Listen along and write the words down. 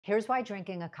Here's why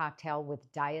drinking a cocktail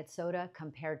with diet soda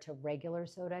compared to regular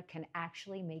soda can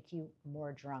actually make you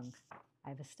more drunk. I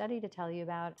have a study to tell you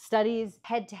about. Studies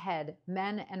head to head,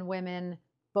 men and women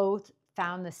both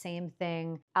found the same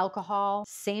thing. Alcohol,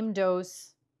 same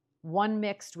dose, one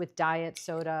mixed with diet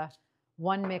soda,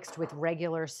 one mixed with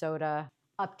regular soda,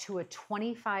 up to a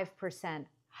 25%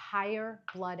 higher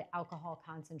blood alcohol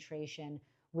concentration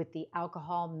with the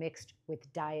alcohol mixed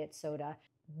with diet soda.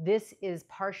 This is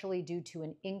partially due to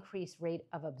an increased rate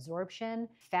of absorption,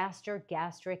 faster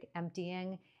gastric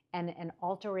emptying, and an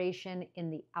alteration in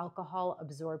the alcohol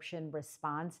absorption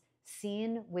response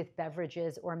seen with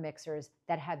beverages or mixers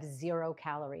that have 0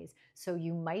 calories. So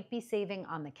you might be saving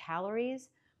on the calories,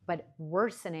 but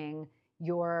worsening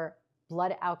your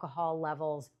blood alcohol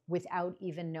levels without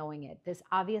even knowing it. This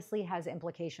obviously has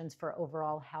implications for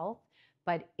overall health,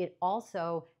 but it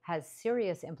also has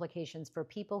serious implications for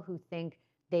people who think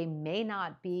they may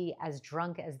not be as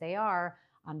drunk as they are.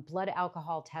 On blood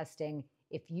alcohol testing,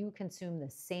 if you consume the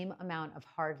same amount of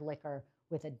hard liquor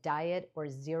with a diet or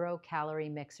 0 calorie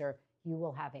mixer, you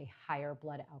will have a higher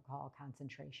blood alcohol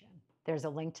concentration. There's a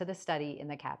link to the study in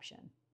the caption.